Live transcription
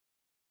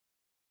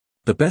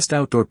The best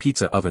outdoor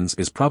pizza ovens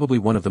is probably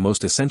one of the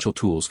most essential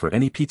tools for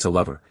any pizza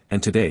lover,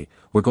 and today,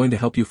 we're going to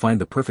help you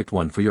find the perfect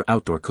one for your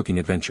outdoor cooking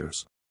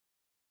adventures.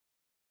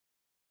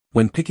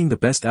 When picking the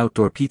best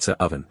outdoor pizza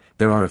oven,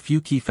 there are a few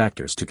key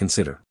factors to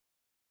consider.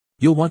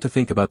 You'll want to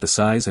think about the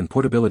size and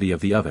portability of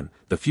the oven,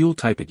 the fuel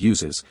type it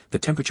uses, the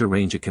temperature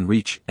range it can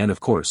reach, and of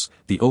course,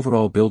 the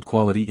overall build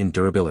quality and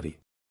durability.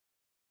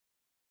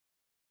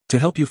 To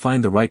help you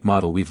find the right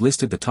model, we've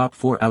listed the top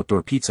 4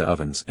 outdoor pizza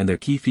ovens and their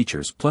key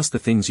features plus the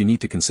things you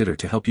need to consider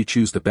to help you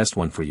choose the best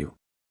one for you.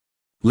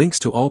 Links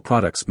to all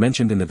products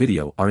mentioned in the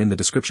video are in the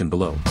description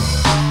below.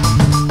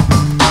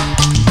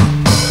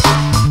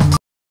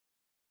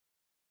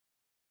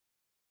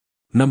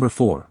 Number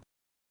 4.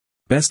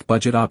 Best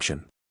budget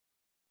option.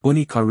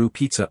 OONI KARU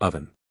Pizza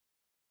Oven.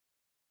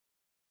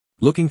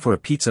 Looking for a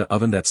pizza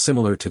oven that's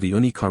similar to the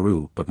OONI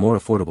KARU but more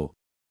affordable?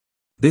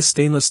 This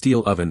stainless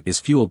steel oven is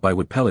fueled by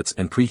wood pellets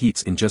and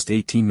preheats in just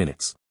 18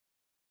 minutes.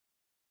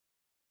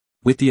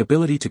 With the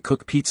ability to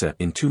cook pizza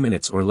in 2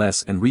 minutes or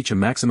less and reach a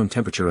maximum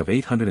temperature of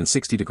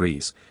 860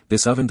 degrees,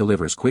 this oven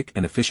delivers quick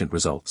and efficient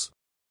results.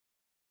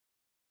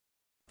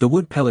 The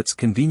wood pellets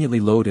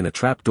conveniently load in a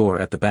trap door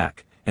at the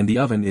back, and the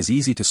oven is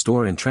easy to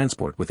store and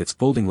transport with its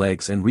folding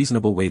legs and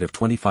reasonable weight of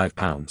 25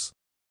 pounds.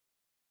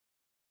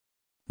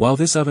 While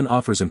this oven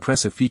offers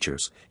impressive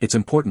features, it's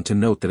important to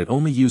note that it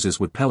only uses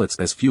wood pellets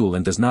as fuel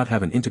and does not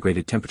have an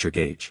integrated temperature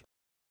gauge.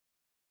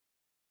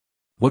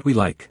 What we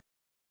like.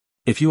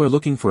 If you are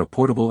looking for a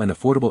portable and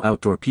affordable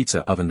outdoor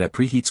pizza oven that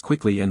preheats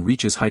quickly and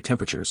reaches high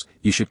temperatures,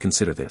 you should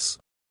consider this.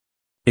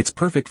 It's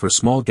perfect for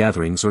small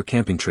gatherings or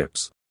camping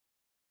trips.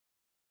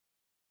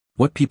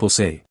 What people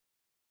say.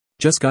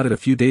 Just got it a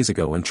few days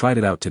ago and tried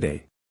it out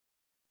today.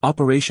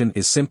 Operation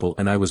is simple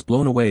and I was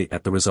blown away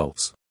at the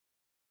results.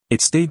 It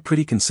stayed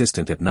pretty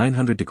consistent at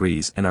 900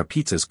 degrees and our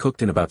pizzas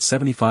cooked in about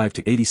 75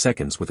 to 80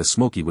 seconds with a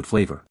smoky wood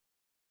flavor.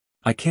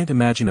 I can't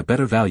imagine a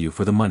better value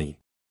for the money.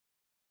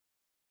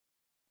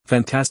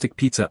 Fantastic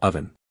pizza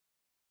oven.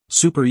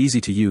 Super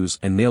easy to use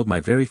and nailed my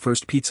very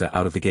first pizza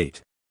out of the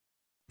gate.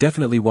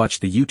 Definitely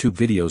watch the YouTube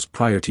videos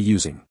prior to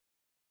using.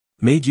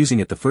 Made using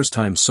it the first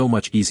time so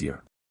much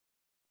easier.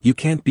 You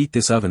can't beat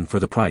this oven for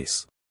the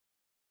price.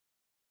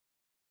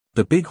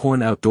 The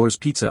Bighorn Outdoors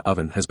Pizza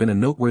Oven has been a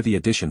noteworthy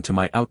addition to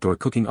my outdoor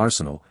cooking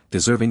arsenal,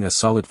 deserving a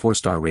solid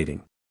 4-star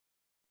rating.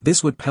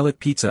 This wood pellet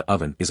pizza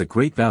oven is a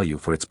great value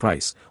for its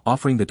price,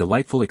 offering the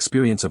delightful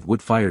experience of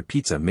wood-fired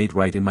pizza made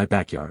right in my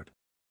backyard.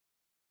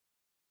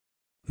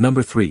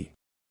 Number 3.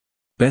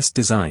 Best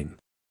design.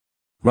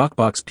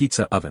 ROCCBOX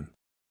Pizza Oven.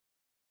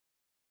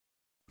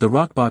 The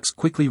ROCCBOX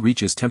quickly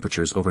reaches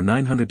temperatures over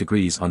 900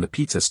 degrees on the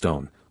pizza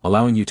stone,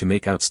 allowing you to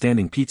make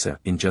outstanding pizza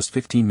in just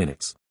 15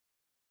 minutes.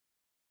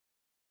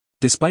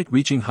 Despite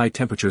reaching high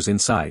temperatures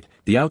inside,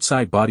 the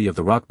outside body of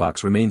the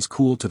ROCCBOX remains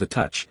cool to the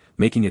touch,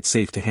 making it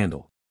safe to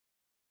handle.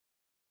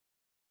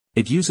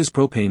 It uses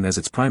propane as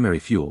its primary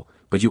fuel,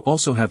 but you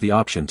also have the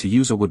option to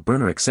use a wood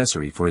burner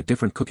accessory for a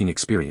different cooking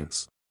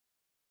experience.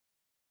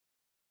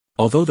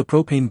 Although the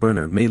propane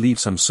burner may leave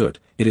some soot,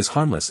 it is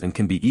harmless and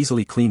can be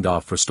easily cleaned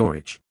off for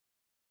storage.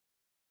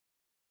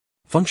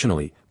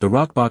 Functionally, the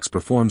ROCCBOX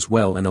performs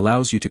well and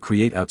allows you to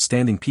create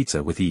outstanding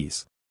pizza with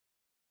ease.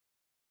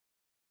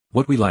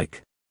 What we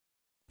like.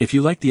 If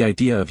you like the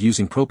idea of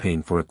using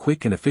propane for a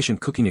quick and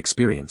efficient cooking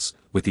experience,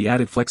 with the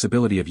added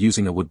flexibility of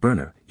using a wood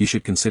burner, you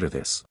should consider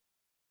this.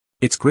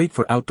 It's great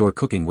for outdoor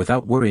cooking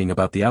without worrying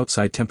about the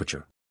outside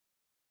temperature.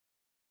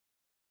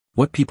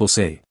 What people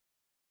say.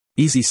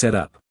 Easy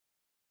setup.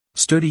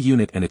 Sturdy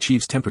unit and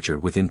achieves temperature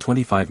within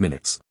 25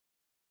 minutes.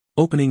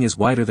 Opening is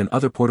wider than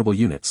other portable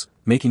units,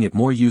 making it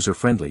more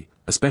user-friendly,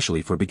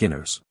 especially for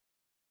beginners.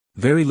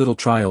 Very little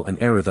trial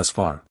and error thus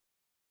far.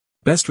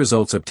 Best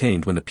results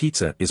obtained when the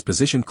pizza is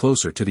positioned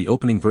closer to the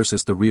opening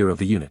versus the rear of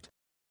the unit.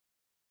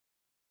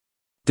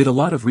 Did a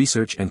lot of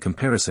research and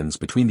comparisons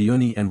between the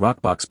OONI and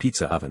ROCCBOX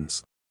pizza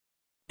ovens.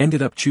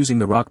 Ended up choosing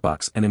the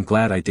ROCCBOX and am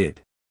glad I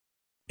did.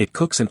 It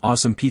cooks an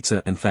awesome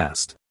pizza and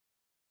fast.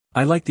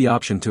 I like the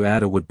option to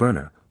add a wood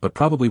burner, but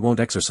probably won't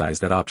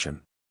exercise that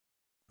option.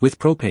 With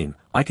propane,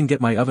 I can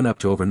get my oven up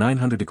to over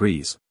 900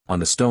 degrees, on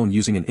the stone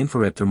using an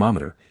infrared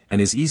thermometer,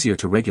 and is easier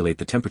to regulate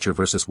the temperature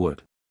versus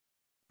wood.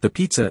 The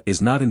pizza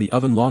is not in the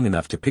oven long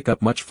enough to pick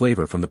up much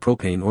flavor from the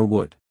propane or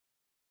wood.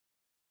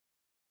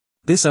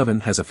 This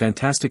oven has a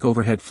fantastic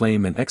overhead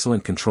flame and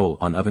excellent control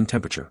on oven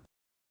temperature.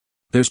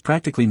 There's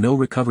practically no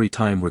recovery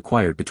time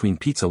required between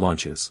pizza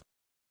launches.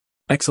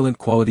 Excellent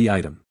quality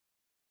item.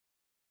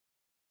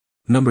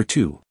 Number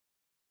 2.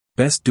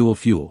 Best dual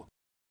fuel.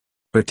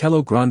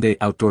 BERTELLO Grande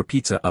Outdoor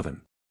Pizza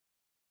Oven.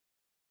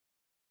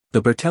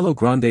 The BERTELLO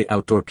Grande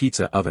Outdoor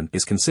Pizza Oven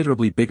is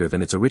considerably bigger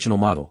than its original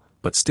model,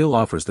 but still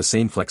offers the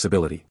same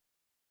flexibility.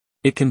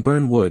 It can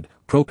burn wood,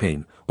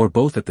 propane, or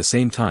both at the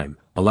same time,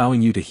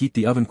 allowing you to heat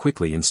the oven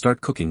quickly and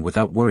start cooking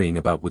without worrying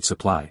about wood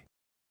supply.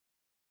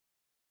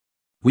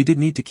 We did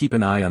need to keep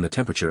an eye on the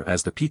temperature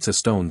as the pizza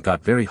stone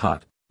got very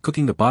hot,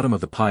 cooking the bottom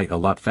of the pie a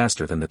lot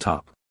faster than the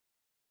top.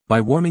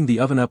 By warming the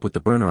oven up with the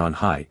burner on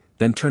high,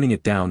 then turning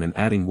it down and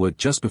adding wood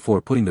just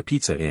before putting the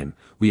pizza in,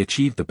 we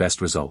achieved the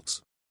best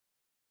results.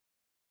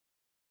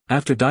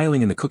 After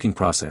dialing in the cooking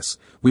process,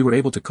 we were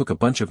able to cook a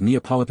bunch of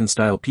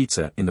Neapolitan-style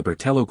pizza in the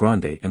BERTELLO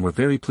GRANDE and were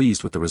very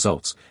pleased with the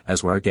results,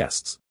 as were our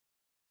guests.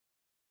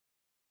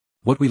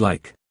 What we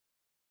like.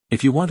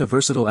 If you want a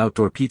versatile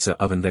outdoor pizza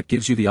oven that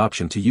gives you the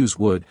option to use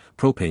wood,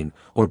 propane,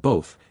 or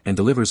both, and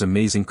delivers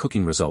amazing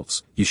cooking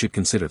results, you should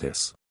consider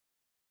this.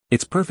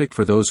 It's perfect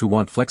for those who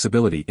want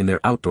flexibility in their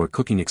outdoor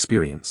cooking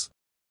experience.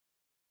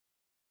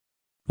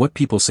 What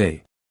people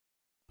say.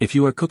 If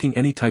you are cooking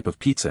any type of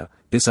pizza,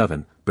 this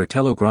oven,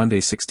 BERTELLO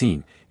GRANDE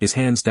 16, is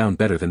hands down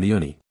better than the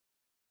OONI.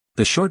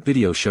 The short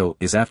video show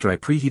is after I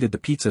preheated the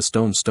pizza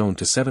stone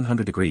to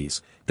 700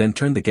 degrees, then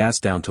turned the gas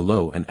down to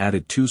low and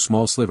added 2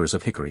 small slivers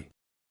of hickory.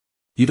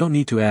 You don't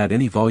need to add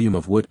any volume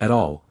of wood at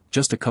all,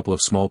 just a couple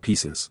of small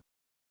pieces.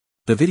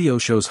 The video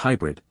shows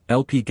hybrid,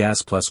 LP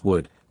gas plus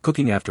wood,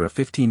 cooking after a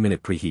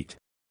 15-minute preheat.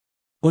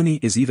 OONI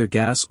is either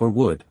gas or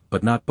wood,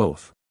 but not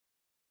both.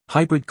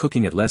 Hybrid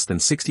cooking at less than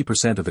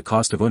 60% of the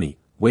cost of OONI,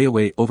 way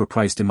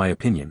overpriced in my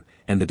opinion,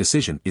 and the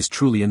decision is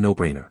truly a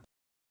no-brainer.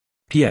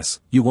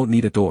 P.S. You won't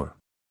need a door.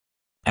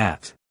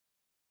 At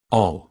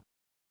all.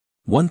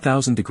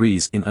 1000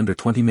 degrees in under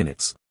 20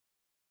 minutes.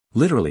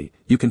 Literally,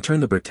 you can turn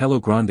the BERTELLO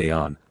GRANDE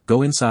on,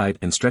 go inside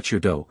and stretch your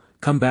dough,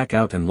 come back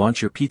out and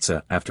launch your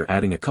pizza after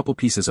adding a couple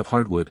pieces of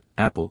hardwood,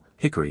 apple,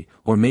 hickory,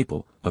 or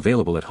maple,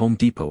 available at Home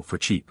Depot for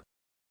cheap.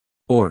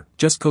 Or,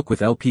 just cook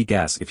with LP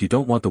gas if you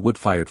don't want the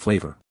wood-fired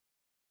flavor.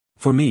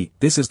 For me,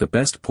 this is the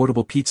best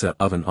portable pizza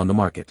oven on the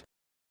market.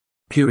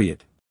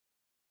 Period.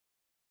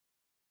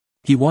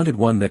 He wanted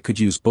one that could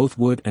use both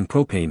wood and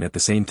propane at the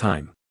same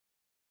time.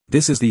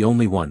 This is the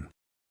only one.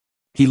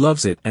 He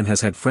loves it and has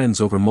had friends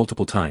over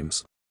multiple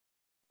times.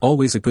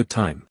 Always a good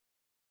time.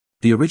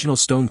 The original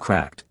stone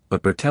cracked,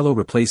 but BERTELLO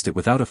replaced it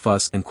without a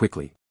fuss and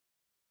quickly.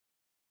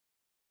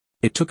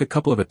 It took a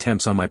couple of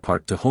attempts on my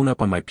part to hone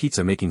up on my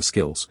pizza making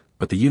skills,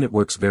 but the unit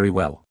works very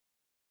well.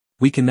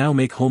 We can now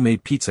make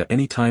homemade pizza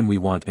anytime we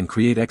want and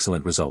create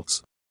excellent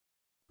results.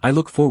 I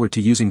look forward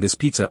to using this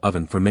pizza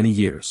oven for many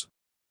years.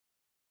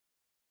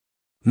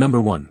 Number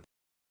 1.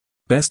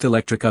 Best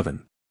electric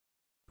oven.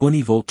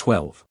 OONI Volt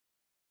 12.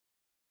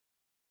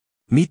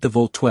 Meet the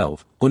Volt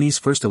 12, OONI's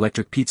first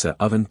electric pizza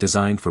oven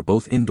designed for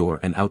both indoor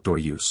and outdoor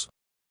use.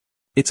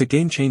 It's a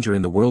game-changer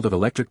in the world of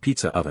electric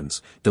pizza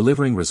ovens,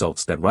 delivering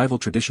results that rival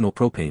traditional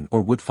propane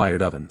or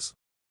wood-fired ovens.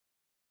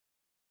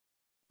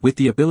 With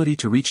the ability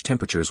to reach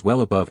temperatures well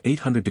above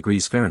 800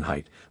 degrees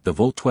Fahrenheit, the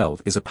Volt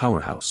 12 is a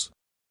powerhouse.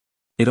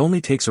 It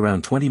only takes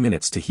around 20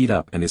 minutes to heat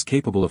up and is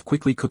capable of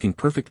quickly cooking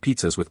perfect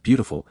pizzas with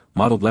beautiful,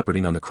 mottled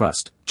leoparding on the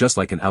crust, just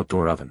like an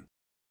outdoor oven.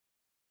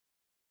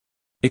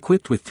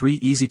 Equipped with 3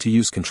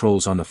 easy-to-use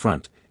controls on the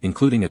front,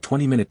 including a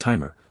 20-minute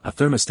timer, a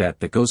thermostat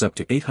that goes up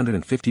to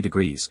 850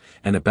 degrees,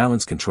 and a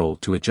balance control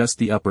to adjust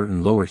the upper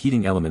and lower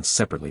heating elements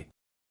separately.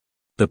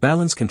 The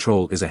balance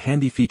control is a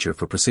handy feature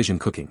for precision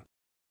cooking.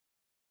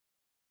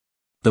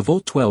 The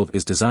Volt 12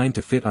 is designed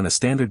to fit on a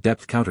standard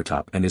depth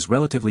countertop and is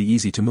relatively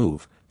easy to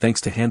move,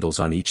 thanks to handles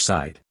on each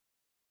side.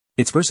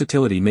 Its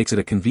versatility makes it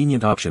a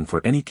convenient option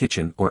for any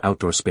kitchen or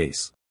outdoor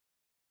space.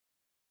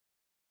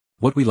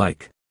 What we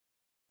like.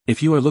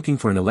 If you are looking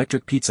for an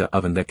electric pizza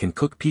oven that can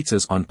cook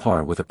pizzas on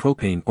par with a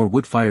propane or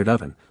wood-fired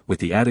oven, with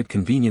the added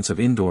convenience of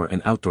indoor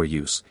and outdoor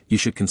use, you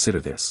should consider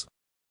this.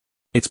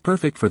 It's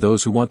perfect for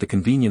those who want the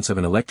convenience of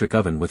an electric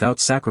oven without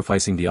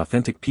sacrificing the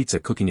authentic pizza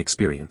cooking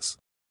experience.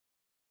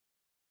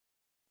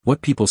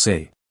 What people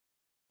say.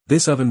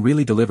 This oven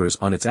really delivers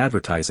on its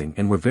advertising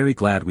and we're very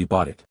glad we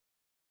bought it.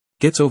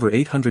 Gets over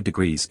 800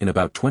 degrees in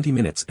about 20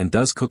 minutes and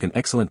does cook an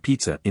excellent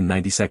pizza in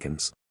 90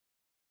 seconds.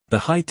 The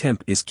high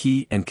temp is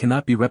key and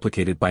cannot be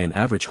replicated by an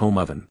average home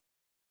oven.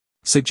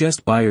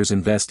 Suggest buyers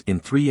invest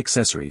in 3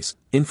 accessories,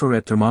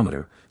 infrared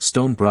thermometer,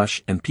 stone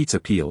brush and pizza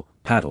peel,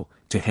 paddle,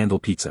 to handle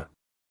pizza.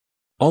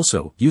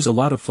 Also, use a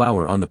lot of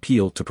flour on the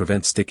peel to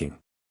prevent sticking.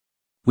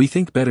 We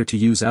think better to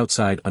use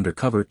outside under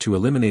cover to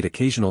eliminate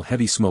occasional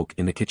heavy smoke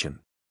in the kitchen.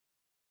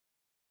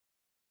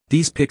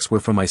 These pics were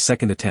from my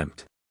second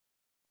attempt.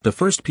 The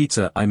first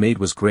pizza I made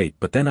was great,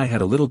 but then I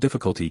had a little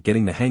difficulty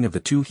getting the hang of the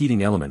 2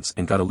 heating elements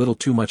and got a little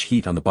too much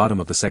heat on the bottom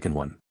of the second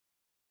one.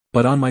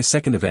 But on my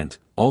second event,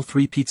 all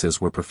 3 pizzas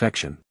were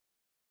perfection.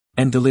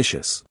 And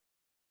delicious.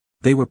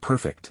 They were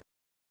perfect.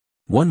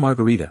 1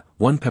 margherita,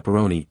 1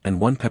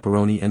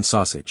 pepperoni and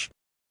sausage.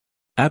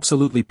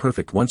 Absolutely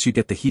perfect once you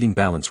get the heating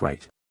balance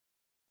right.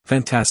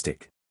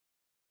 Fantastic.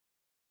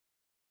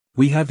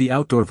 We have the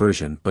outdoor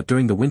version, but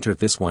during the winter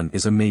this one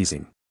is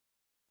amazing.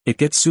 It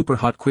gets super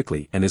hot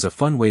quickly and is a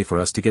fun way for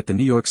us to get the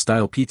New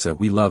York-style pizza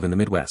we love in the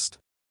Midwest.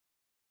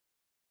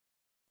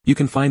 You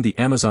can find the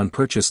Amazon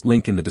purchase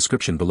link in the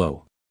description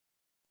below.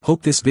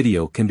 Hope this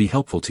video can be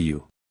helpful to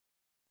you.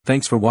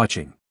 Thanks for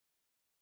watching.